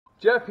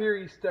Jeff here,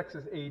 East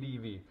Texas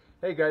ADV.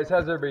 Hey guys,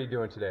 how's everybody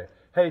doing today?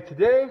 Hey,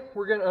 today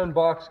we're going to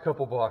unbox a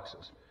couple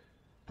boxes.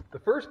 The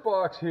first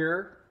box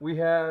here, we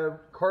have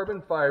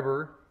carbon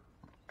fiber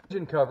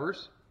engine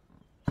covers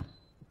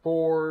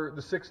for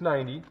the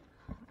 690.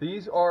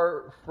 These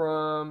are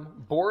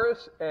from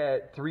Boris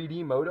at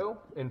 3D Moto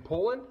in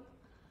Poland.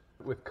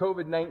 With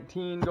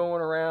COVID-19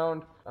 going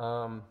around,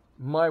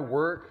 my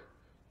work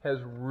has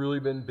really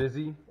been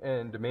busy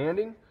and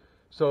demanding.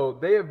 So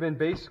they have been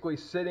basically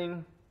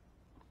sitting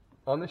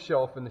on the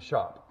shelf in the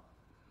shop.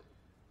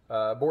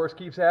 Boris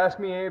keeps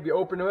asking me, hey, have you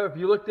opened them up? Have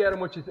you looked at them?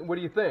 What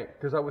do you think?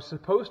 Because I was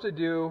supposed to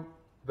do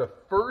the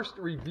first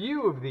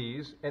review of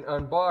these and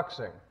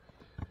unboxing.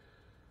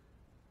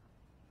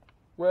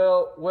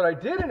 Well, what I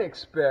didn't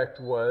expect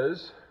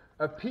was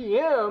a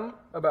PM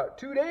about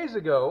 2 days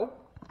ago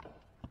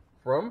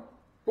from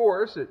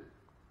Boris at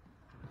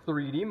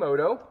 3D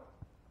Moto.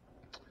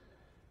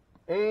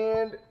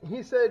 And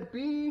he said,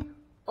 be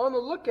on the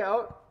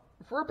lookout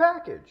for a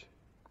package.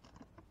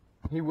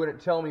 He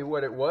wouldn't tell me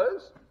what it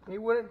was. He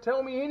wouldn't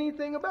tell me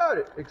anything about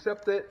it,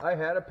 except that I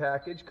had a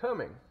package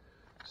coming.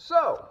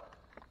 So,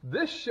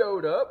 this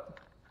showed up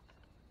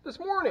this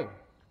morning.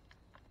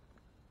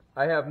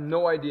 I have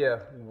no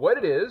idea what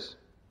it is.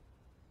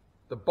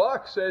 The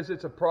box says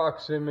it's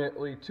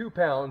approximately 2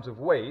 pounds of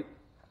weight.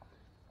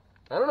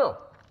 I don't know.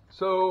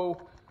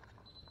 So,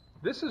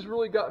 this has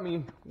really got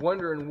me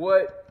wondering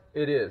what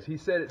it is. He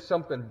said it's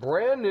something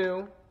brand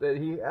new that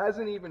he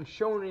hasn't even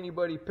shown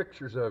anybody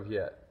pictures of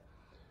yet.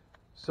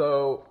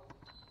 So,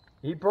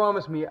 he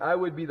promised me I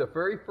would be the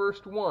very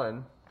first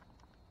one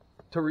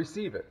to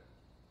receive it.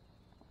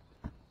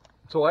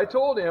 So I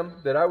told him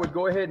that I would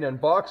go ahead and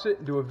unbox it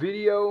and do a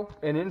video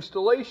and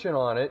installation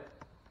on it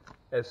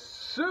as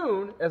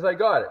soon as I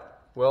got it.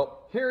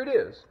 Well, here it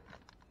is.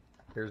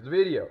 Here's the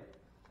video.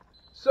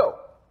 So,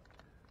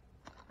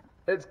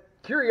 it's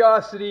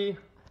curiosity.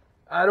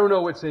 I don't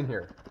know what's in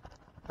here.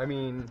 I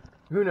mean,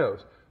 who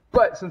knows?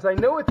 But since I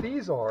know what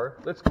these are,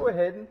 let's go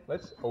ahead and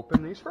let's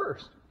open these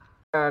first.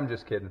 I'm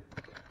just kidding.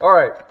 All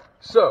right,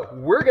 so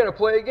we're going to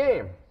play a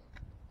game.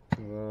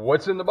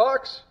 What's in the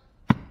box?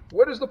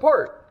 What is the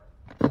part?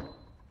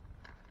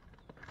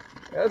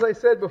 As I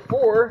said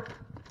before,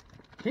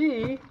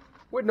 he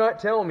would not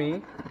tell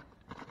me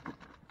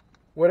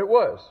what it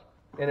was.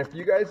 And if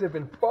you guys have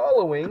been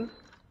following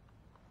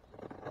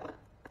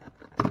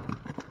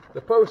the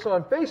posts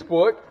on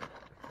Facebook,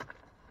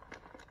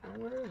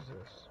 what is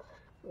this?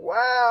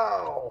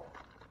 Wow!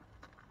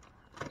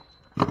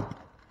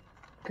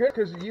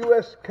 Because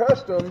U.S.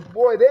 Customs,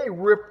 boy, they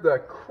ripped the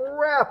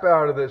crap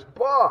out of this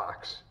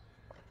box.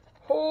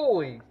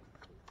 Holy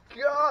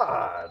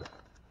God.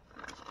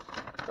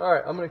 All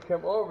right, I'm going to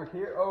come over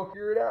here. Oh,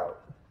 figure it out.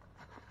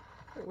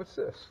 Hey, what's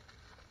this?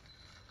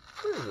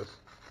 What is this?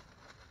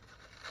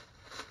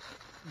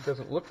 It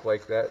doesn't look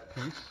like that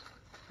piece.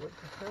 What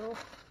the hell?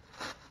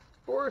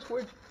 Boris,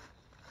 would you?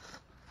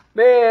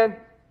 Man,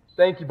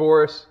 thank you,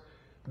 Boris.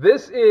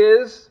 This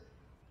is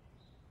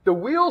the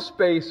wheel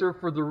spacer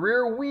for the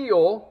rear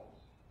wheel.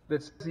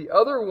 That's the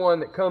other one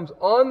that comes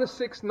on the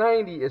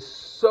 690 is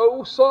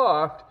so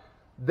soft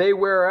they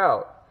wear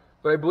out.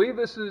 But I believe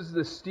this is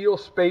the steel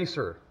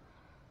spacer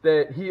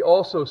that he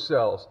also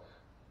sells.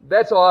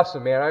 That's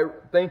awesome, man. I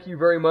thank you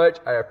very much.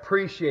 I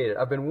appreciate it.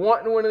 I've been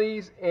wanting one of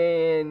these,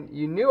 and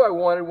you knew I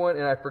wanted one,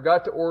 and I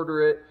forgot to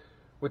order it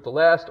with the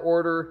last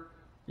order.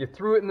 You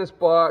threw it in this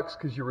box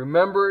because you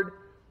remembered,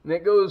 and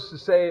it goes to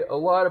say a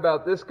lot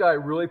about this guy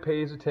really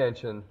pays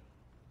attention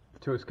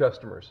to his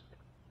customers.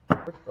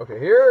 Okay,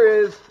 here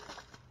is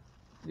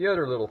the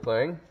other little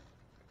thing.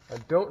 I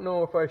don't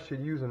know if I should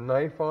use a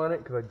knife on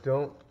it because I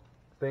don't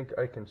think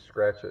I can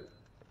scratch it.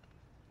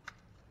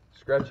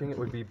 Scratching it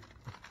would be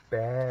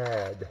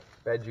bad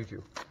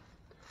juju.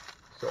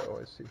 So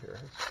let's see here.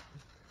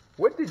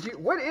 What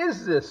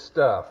is this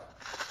stuff?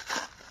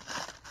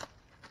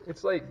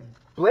 It's like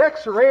black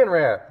saran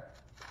wrap.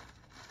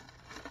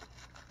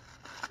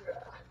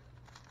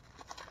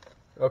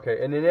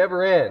 Okay, and it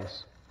never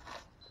ends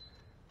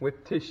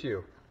with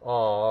tissue.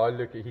 Aw,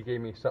 look, he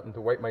gave me something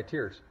to wipe my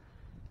tears.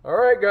 All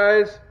right,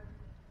 guys.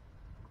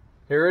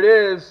 Here it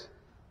is.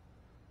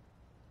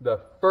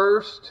 The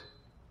first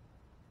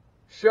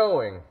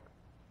showing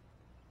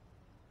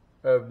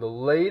of the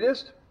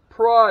latest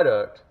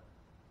product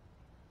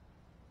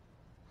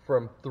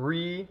from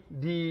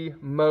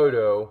 3D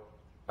Moto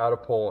out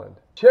of Poland.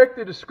 Check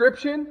the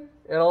description,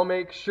 and I'll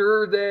make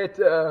sure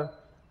that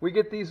we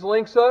get these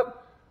links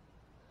up.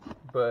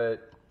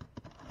 But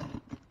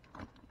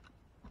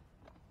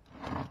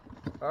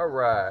all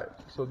right,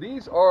 so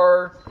these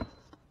are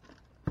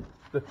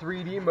the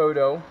 3D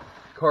Moto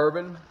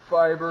carbon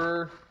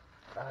fiber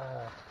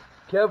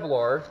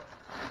Kevlar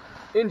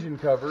engine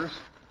covers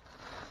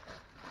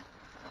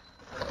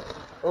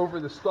over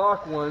the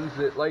stock ones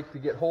that like to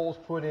get holes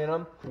put in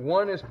them.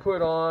 One is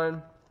put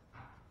on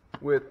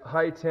with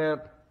high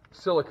temp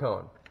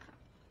silicone.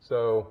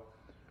 So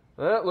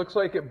that looks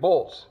like it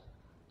bolts,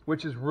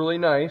 which is really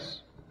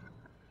nice.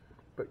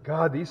 But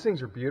God, these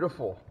things are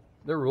beautiful.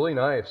 They're really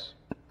nice.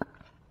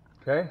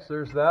 Okay, so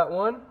there's that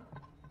one.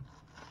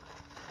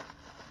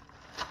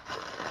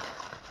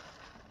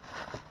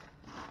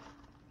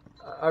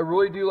 I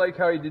really do like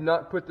how he did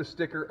not put the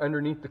sticker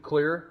underneath the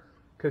clear,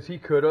 because he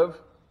could have.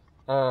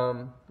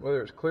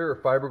 Whether it's clear or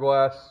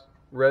fiberglass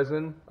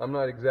resin, I'm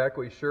not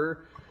exactly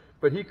sure.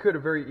 But he could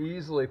have very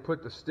easily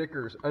put the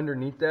stickers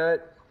underneath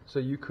that so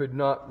you could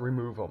not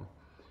remove them.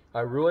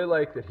 I really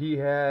like that he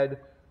had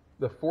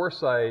the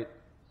foresight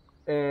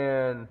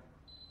and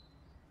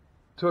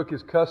took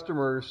his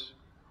customers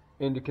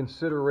into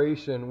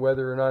consideration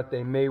whether or not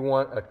they may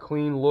want a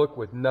clean look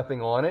with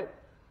nothing on it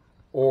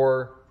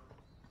or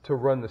to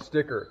run the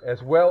sticker,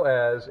 as well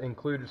as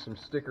included some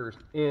stickers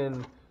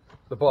in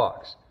the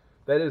box.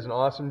 That is an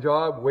awesome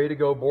job. Way to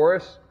go,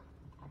 Boris.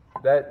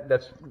 That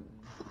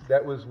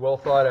was well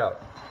thought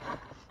out.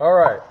 All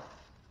right.